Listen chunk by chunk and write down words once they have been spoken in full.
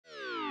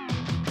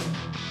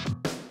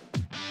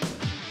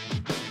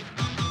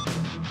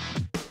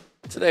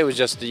Today was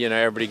just,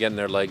 everybody getting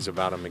their legs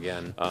about them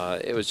again.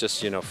 It was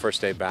just,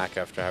 first day back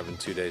after having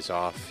 2 days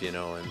off, and,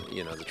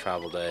 the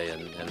travel day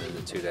and then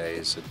the 2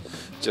 days. And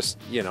just,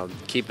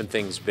 keeping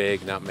things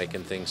big, not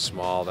making things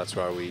small. That's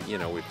why we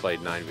played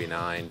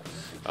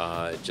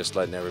 9v9, just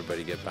letting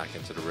everybody get back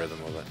into the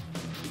rhythm of it.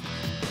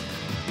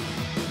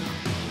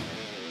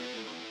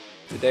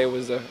 Today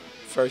was the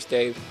first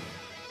day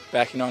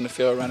back on the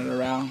field running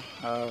around.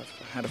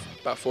 Had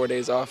about 4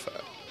 days off.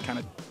 Kind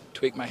of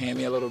tweaked my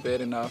hammy a little bit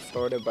in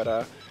Florida, but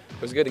it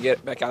was good to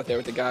get back out there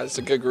with the guys. It's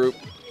a good group.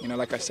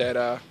 Like I said,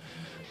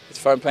 it's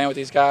fun playing with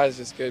these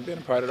guys. It's good being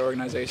a part of the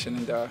organization,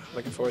 and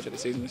looking forward to the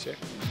season this year.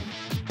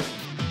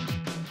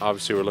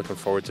 Obviously, we're looking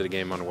forward to the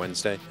game on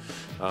Wednesday.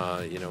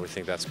 We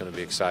think that's going to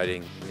be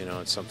exciting.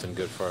 It's something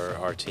good for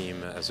our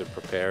team as it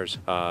prepares.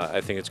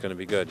 I think it's going to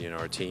be good.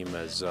 Our team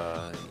has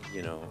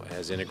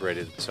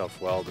integrated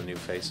itself well. The new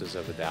faces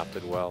have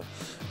adapted well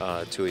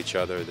to each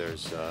other.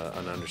 There's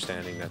an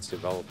understanding that's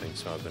developing,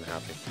 so I've been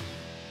happy.